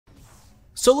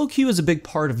Solo queue is a big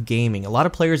part of gaming. A lot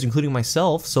of players, including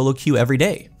myself, solo queue every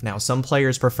day. Now, some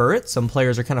players prefer it, some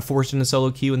players are kind of forced into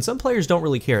solo queue, and some players don't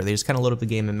really care. They just kind of load up the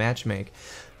game and matchmake.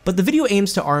 But the video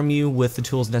aims to arm you with the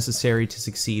tools necessary to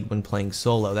succeed when playing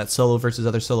solo. That's solo versus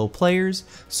other solo players,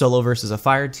 solo versus a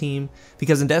fire team,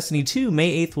 because in Destiny 2,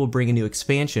 May 8th will bring a new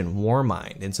expansion,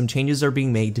 Warmind, and some changes are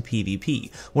being made to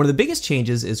PvP. One of the biggest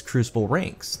changes is Crucible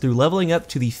ranks. Through leveling up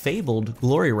to the fabled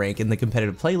Glory rank in the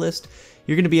competitive playlist,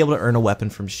 you're going to be able to earn a weapon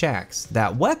from shacks.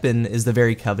 That weapon is the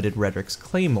very coveted redrix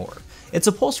claymore. It's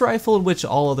a pulse rifle in which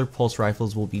all other pulse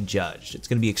rifles will be judged. It's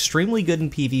going to be extremely good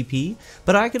in PvP,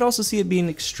 but I could also see it being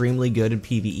extremely good in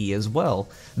PvE as well.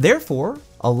 Therefore,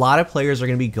 a lot of players are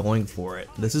going to be going for it.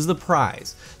 This is the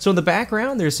prize. So in the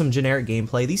background, there's some generic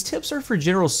gameplay. These tips are for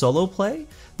general solo play,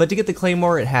 but to get the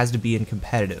claymore, it has to be in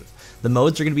competitive. The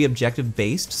modes are going to be objective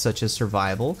based, such as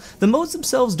survival. The modes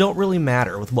themselves don't really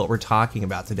matter with what we're talking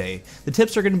about today. The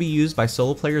tips are going to be used by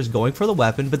solo players going for the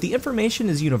weapon, but the information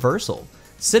is universal.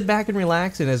 Sit back and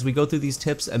relax, and as we go through these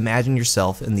tips, imagine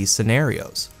yourself in these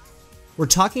scenarios. We're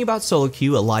talking about solo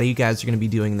queue. A lot of you guys are going to be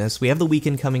doing this. We have the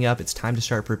weekend coming up. It's time to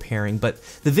start preparing, but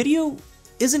the video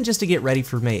isn't just to get ready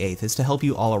for May 8th, it's to help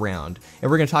you all around. And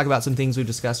we're going to talk about some things we've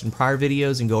discussed in prior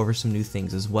videos and go over some new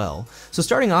things as well. So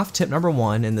starting off, tip number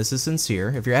 1, and this is sincere,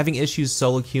 if you're having issues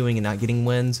solo queuing and not getting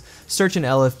wins, search an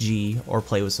LFG or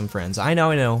play with some friends. I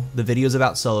know, the video is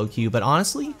about solo queue, but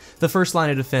honestly, the first line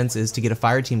of defense is to get a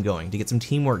fire team going, to get some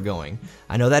teamwork going.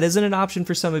 I know that isn't an option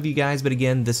for some of you guys, but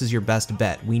again, this is your best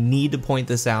bet. We need to point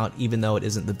this out even though it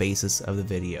isn't the basis of the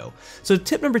video. So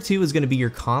tip number 2 is going to be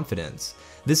your confidence.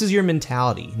 This is your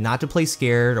mentality, not to play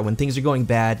scared, or when things are going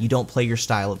bad, you don't play your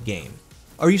style of game.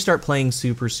 Or you start playing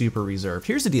super reserved.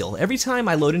 Here's the deal, every time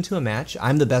I load into a match,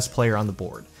 I'm the best player on the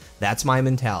board. That's my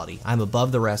mentality. I'm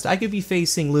above the rest. I could be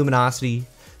facing Luminosity,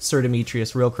 Sir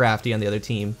Demetrius, Real Crafty on the other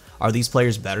team. Are these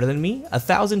players better than me?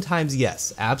 1,000 times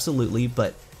yes, absolutely,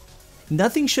 but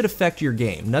nothing should affect your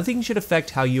game. Nothing should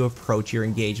affect how you approach your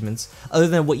engagements other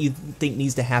than what you think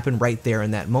needs to happen right there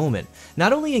in that moment.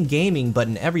 Not only in gaming, but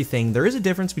in everything, there is a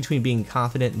difference between being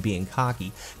confident and being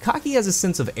cocky. Cocky has a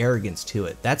sense of arrogance to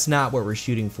it. That's not what we're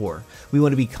shooting for. We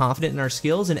want to be confident in our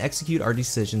skills and execute our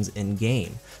decisions in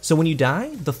game. So when you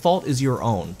die, the fault is your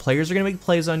own. Players are going to make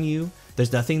plays on you.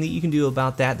 There's nothing that you can do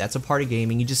about that. That's a part of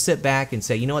gaming. You just sit back and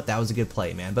say, you know what, that was a good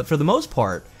play, man. But for the most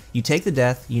part, you take the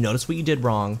death, you notice what you did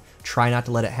wrong, try not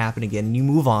to let it happen again, and you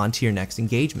move on to your next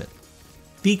engagement.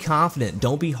 Be confident,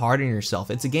 don't be hard on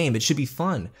yourself. It's a game, it should be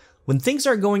fun. When things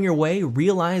aren't going your way,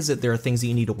 realize that there are things that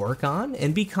you need to work on,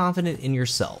 and be confident in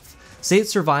yourself. Say it's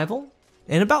survival,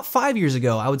 and about 5 years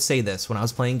ago, I would say this when I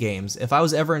was playing games. If I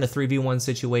was ever in a 3v1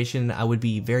 situation, I would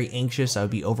be very anxious, I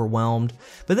would be overwhelmed.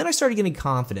 But then I started getting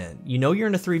confident. You know you're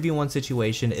in a 3v1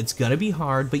 situation, it's gonna be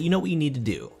hard, but you know what you need to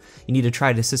do. You need to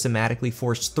try to systematically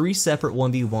force 3 separate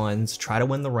 1v1s, try to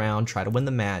win the round, try to win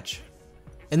the match.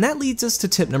 And that leads us to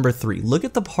tip number 3, look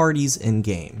at the parties in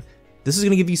game. This is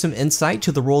going to give you some insight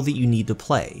to the role that you need to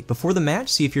play. Before the match,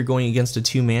 see if you're going against a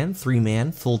 2-man,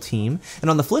 3-man, full team. And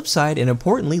on the flip side, and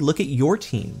importantly, look at your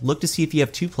team. Look to see if you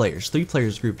have 2 players, 3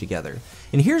 players grouped together.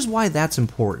 And here's why that's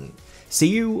important. Say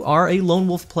you are a lone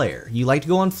wolf player. You like to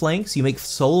go on flanks, you make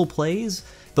solo plays,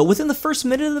 but within the first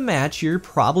minute of the match, you're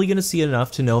probably going to see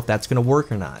enough to know if that's going to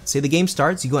work or not. Say the game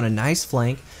starts, you go on a nice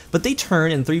flank, but they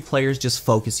turn and 3 players just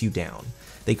focus you down.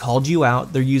 They called you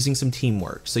out, they're using some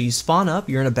teamwork. So you spawn up,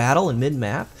 you're in a battle in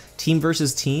mid-map, team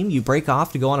versus team, you break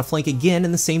off to go on a flank again,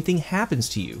 and the same thing happens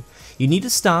to you. You need to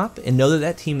stop and know that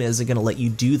that team isn't going to let you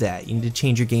do that. You need to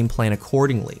change your game plan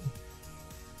accordingly.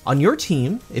 On your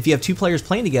team, if you have 2 players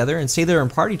playing together and say they're in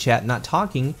party chat not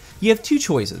talking, you have 2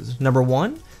 choices. Number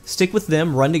 1, stick with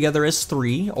them, run together as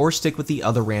 3, or stick with the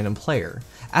other random player.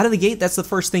 Out of the gate, that's the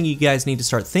first thing you guys need to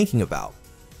start thinking about.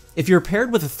 If you're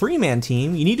paired with a 3-man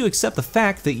team, you need to accept the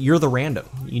fact that you're the random.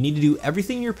 You need to do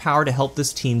everything in your power to help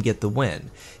this team get the win.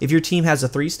 If your team has a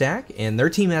 3-stack and their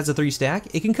team has a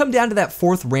 3-stack, it can come down to that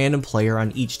 4th random player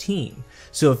on each team.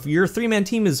 So if your 3-man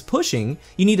team is pushing,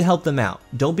 you need to help them out.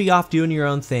 Don't be off doing your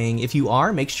own thing. If you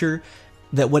are, make sure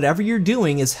that whatever you're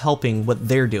doing is helping what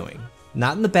they're doing.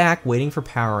 Not in the back waiting for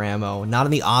power ammo, not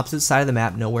on the opposite side of the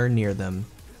map, nowhere near them.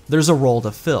 There's a role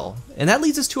to fill. And that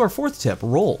leads us to our 4th tip,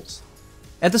 roles.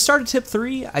 At the start of tip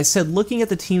 3, I said looking at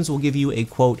the teams will give you a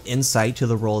quote insight to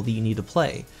the role that you need to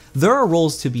play. There are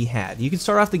roles to be had. You can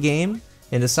start off the game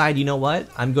and decide, you know what,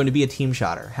 I'm going to be a team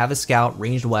shotter, have a scout,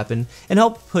 ranged weapon, and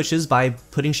help pushes by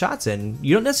putting shots in.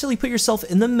 You don't necessarily put yourself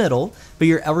in the middle, but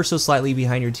you're ever so slightly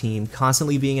behind your team,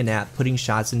 constantly being a gnat, putting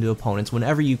shots into opponents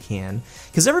whenever you can.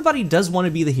 Because everybody does want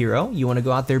to be the hero, you want to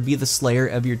go out there, be the slayer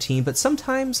of your team, but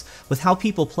sometimes with how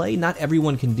people play, not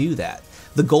everyone can do that.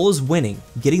 The goal is winning,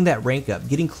 getting that rank up,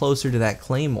 getting closer to that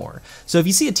claymore. So if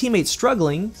you see a teammate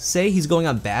struggling, say he's going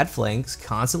on bad flanks,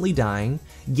 constantly dying,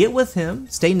 get with him,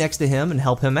 stay next to him, and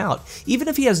help him out. Even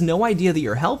if he has no idea that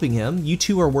you're helping him, you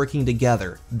two are working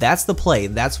together. That's the play,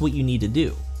 that's what you need to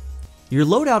do. Your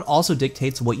loadout also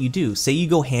dictates what you do. Say you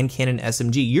go hand cannon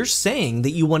SMG, you're saying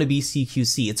that you want to be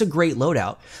CQC. It's a great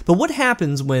loadout. But what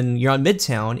happens when you're on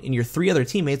Midtown and your 3 other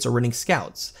teammates are running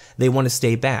scouts? They want to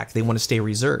stay back, they want to stay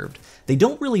reserved. They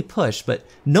don't really push, but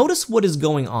notice what is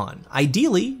going on.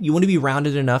 Ideally, you want to be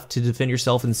rounded enough to defend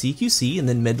yourself in CQC and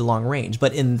then mid to long range,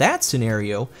 but in that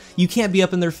scenario, you can't be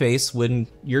up in their face when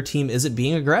your team isn't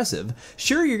being aggressive.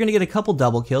 Sure, you're going to get a couple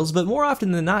double kills, but more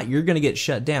often than not, you're going to get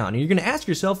shut down, and you're going to ask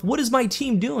yourself, what is my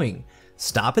team doing?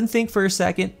 Stop and think for a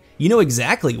second. You know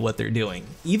exactly what they're doing,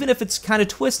 even if it's kind of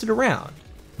twisted around.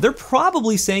 They're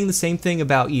probably saying the same thing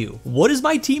about you. What is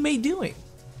my teammate doing?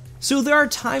 So there are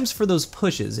times for those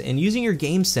pushes, and using your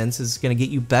game sense is going to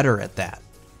get you better at that.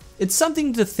 It's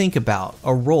something to think about,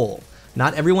 a role.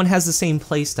 Not everyone has the same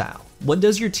playstyle. What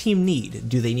does your team need?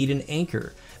 Do they need an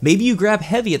anchor? Maybe you grab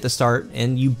heavy at the start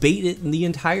and you bait it in the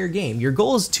entire game. Your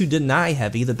goal is to deny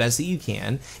heavy the best that you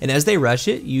can, and as they rush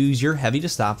it, use your heavy to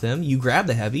stop them, you grab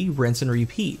the heavy, rinse and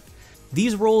repeat.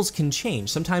 These roles can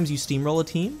change. Sometimes you steamroll a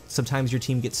team, sometimes your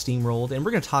team gets steamrolled, and we're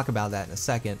going to talk about that in a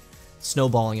second.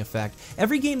 Snowballing effect.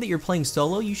 Every game that you're playing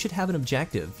solo, you should have an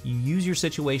objective. You use your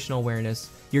situational awareness,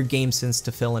 your game sense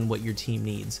to fill in what your team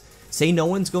needs. Say no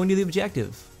one's going to the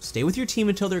objective. Stay with your team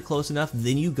until they're close enough,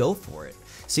 then you go for it.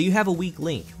 Say you have a weak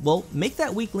link. Well, make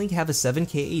that weak link have a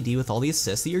 7k AD with all the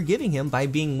assists that you're giving him by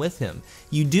being with him.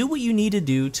 You do what you need to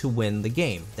do to win the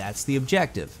game. That's the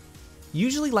objective.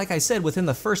 Usually, like I said, within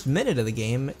the first minute of the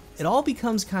game, it all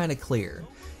becomes kind of clear.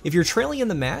 If you're trailing in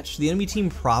the match, the enemy team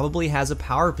probably has a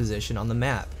power position on the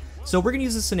map. So we're going to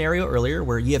use a scenario earlier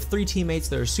where you have 3 teammates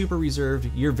that are super reserved,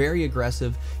 you're very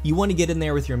aggressive, you want to get in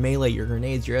there with your melee, your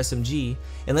grenades, your SMG,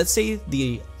 and let's say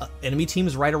the enemy team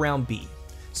is right around B.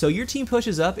 So your team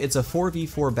pushes up, it's a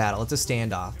 4v4 battle, it's a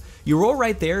standoff. Your role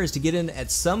right there is to get in at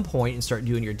some point and start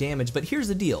doing your damage, but here's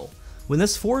the deal. When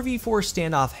this 4v4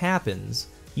 standoff happens,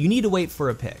 you need to wait for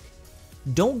a pick.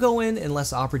 Don't go in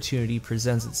unless opportunity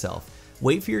presents itself.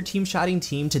 Wait for your team shotting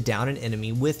team to down an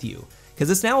enemy with you.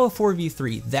 Because it's now a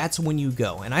 4v3, that's when you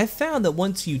go. And I've found that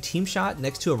once you team shot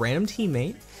next to a random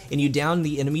teammate and you down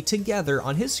the enemy together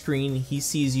on his screen, he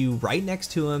sees you right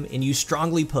next to him and you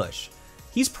strongly push.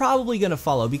 He's probably going to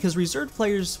follow because reserved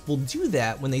players will do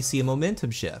that when they see a momentum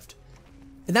shift.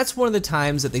 And that's one of the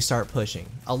times that they start pushing.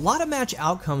 A lot of match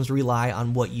outcomes rely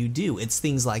on what you do. It's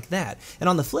things like that. And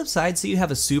on the flip side, say you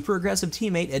have a super aggressive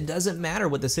teammate, it doesn't matter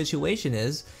what the situation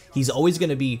is. He's always going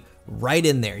to be right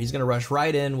in there. He's going to rush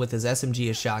right in with his SMG,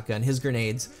 his shotgun, his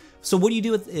grenades. So what do you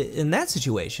do in that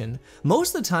situation?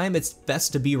 Most of the time, it's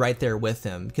best to be right there with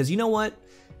him because you know what?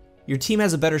 Your team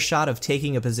has a better shot of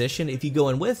taking a position if you go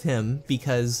in with him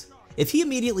because if he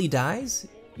immediately dies,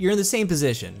 you're in the same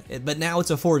position, but now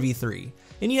it's a 4v3.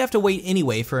 And you have to wait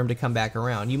anyway for him to come back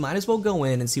around. You might as well go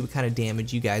in and see what kind of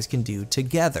damage you guys can do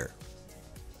together.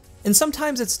 And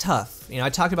sometimes it's tough. You know,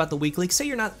 I talked about the weak link. Say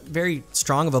you're not very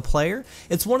strong of a player.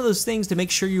 It's one of those things to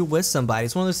make sure you're with somebody.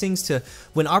 It's one of those things to,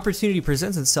 when opportunity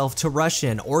presents itself, to rush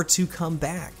in or to come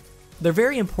back. They're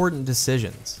very important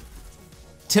decisions.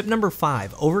 Tip number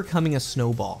 5, overcoming a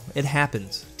snowball. It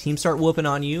happens. Teams start whooping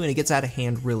on you and it gets out of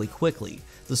hand really quickly.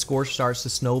 The score starts to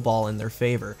snowball in their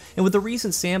favor. And with the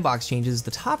recent sandbox changes,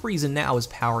 the top reason now is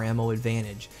power ammo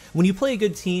advantage. When you play a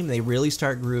good team, they really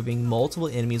start grooving, multiple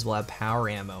enemies will have power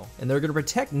ammo, and they're going to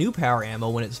protect new power ammo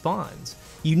when it spawns.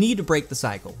 You need to break the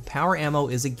cycle. Power ammo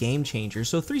is a game changer,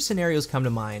 so 3 scenarios come to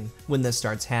mind when this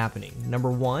starts happening.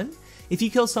 Number 1, if you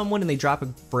kill someone and they drop a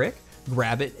brick,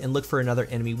 grab it and look for another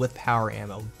enemy with power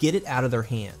ammo. Get it out of their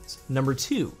hands. Number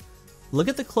 2, look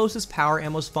at the closest power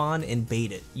ammo spawn and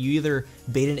bait it. You either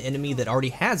bait an enemy that already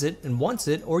has it and wants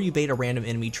it, or you bait a random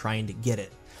enemy trying to get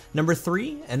it. Number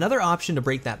 3, another option to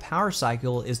break that power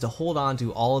cycle is to hold on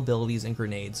to all abilities and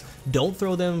grenades. Don't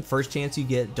throw them first chance you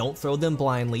get, don't throw them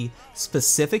blindly,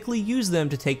 specifically use them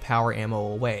to take power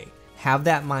ammo away. Have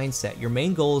that mindset. Your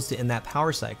main goal is to end that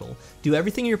power cycle. Do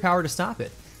everything in your power to stop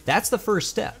it. That's the first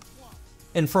step.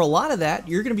 And for a lot of that,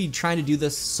 you're going to be trying to do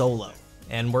this solo.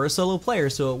 and we're a solo player,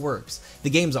 so it works.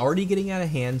 The game's already getting out of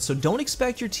hand, so don't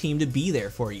expect your team to be there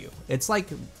for you. It's like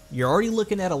you're already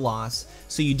looking at a loss,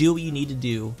 so you do what you need to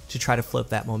do to try to flip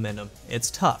that momentum. It's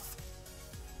tough.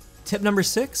 Tip number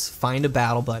 6, find a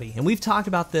battle buddy. And we've talked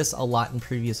about this a lot in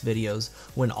previous videos.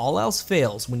 When all else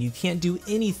fails, when you can't do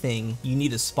anything, you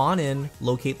need to spawn in,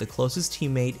 locate the closest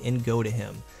teammate, and go to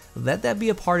him. Let that be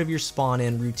a part of your spawn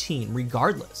in routine,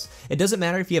 regardless. It doesn't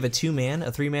matter if you have a 2-man,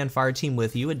 a 3-man fire team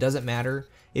with you. It doesn't matter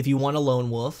if you want a lone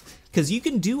wolf, because you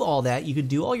can do all that. You can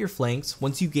do all your flanks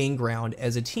once you gain ground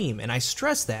as a team. And I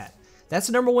stress that. That's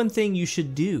the number one thing you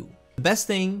should do. The best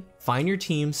thing, find your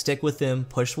team, stick with them,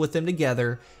 push with them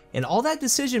together, and all that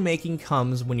decision making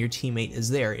comes when your teammate is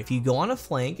there. If you go on a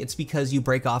flank, it's because you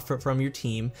break off from your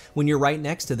team when you're right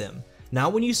next to them.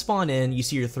 Not when you spawn in, you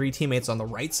see your 3 teammates on the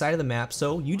right side of the map,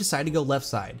 so you decide to go left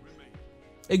side.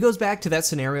 It goes back to that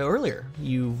scenario earlier.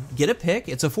 You get a pick,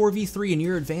 it's a 4v3 in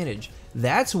your advantage.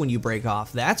 That's when you break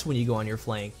off, that's when you go on your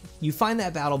flank. You find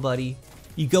that battle buddy,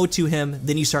 you go to him,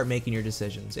 then you start making your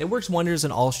decisions. It works wonders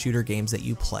in all shooter games that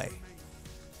you play.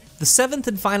 The 7th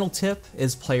and final tip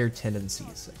is player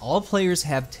tendencies. All players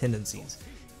have tendencies.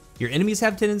 Your enemies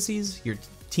have tendencies, your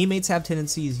teammates have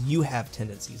tendencies, you have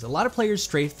tendencies. A lot of players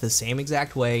strafe the same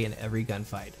exact way in every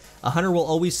gunfight. A hunter will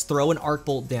always throw an arc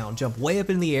bolt down, jump way up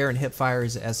in the air and hip fire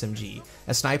his SMG.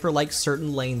 A sniper likes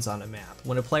certain lanes on a map.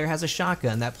 When a player has a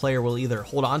shotgun, that player will either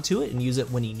hold on to it and use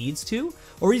it when he needs to,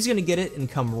 or he's going to get it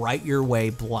and come right your way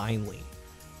blindly.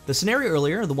 The scenario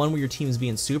earlier, the one where your team is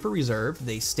being super reserved,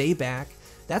 they stay back,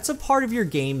 that's a part of your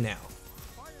game now.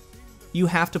 You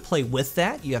have to play with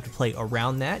that, you have to play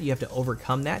around that, you have to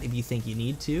overcome that if you think you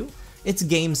need to. It's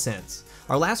game sense.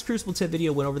 Our last Crucible tip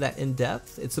video went over that in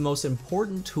depth. It's the most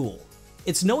important tool.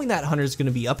 It's knowing that hunter's going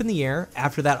to be up in the air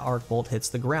after that arc bolt hits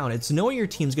the ground. It's knowing your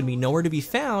team's going to be nowhere to be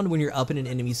found when you're up in an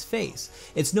enemy's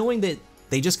face. It's knowing that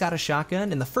they just got a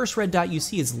shotgun and the first red dot you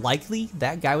see is likely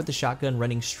that guy with the shotgun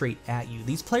running straight at you.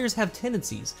 These players have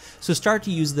tendencies, so start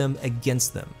to use them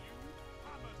against them.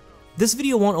 This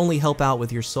video won't only help out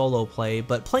with your solo play,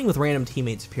 but playing with random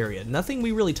teammates, period. Nothing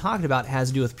we really talked about has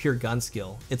to do with pure gun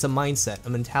skill. It's a mindset, a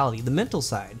mentality, the mental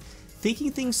side,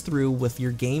 thinking things through with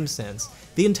your game sense.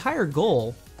 The entire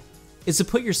goal is to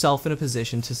put yourself in a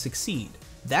position to succeed.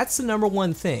 That's the number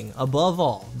one thing, above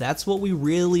all. That's what we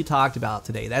really talked about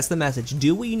today. That's the message.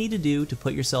 Do what you need to do to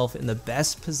put yourself in the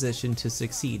best position to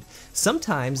succeed.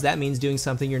 Sometimes that means doing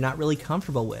something you're not really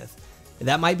comfortable with.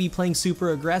 That might be playing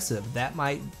super aggressive. That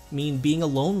might mean being a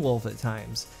lone wolf at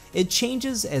times. It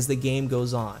changes as the game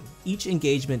goes on. Each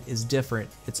engagement is different,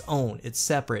 its own, it's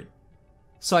separate.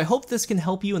 So I hope this can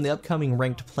help you in the upcoming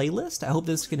ranked playlist. I hope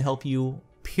this can help you,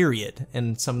 period,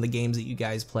 in some of the games that you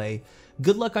guys play.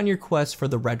 Good luck on your quest for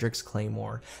the redrix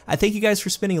claymore. I thank you guys for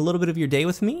spending a little bit of your day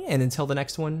with me, and until the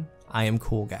next one, I am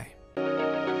CoolGuy.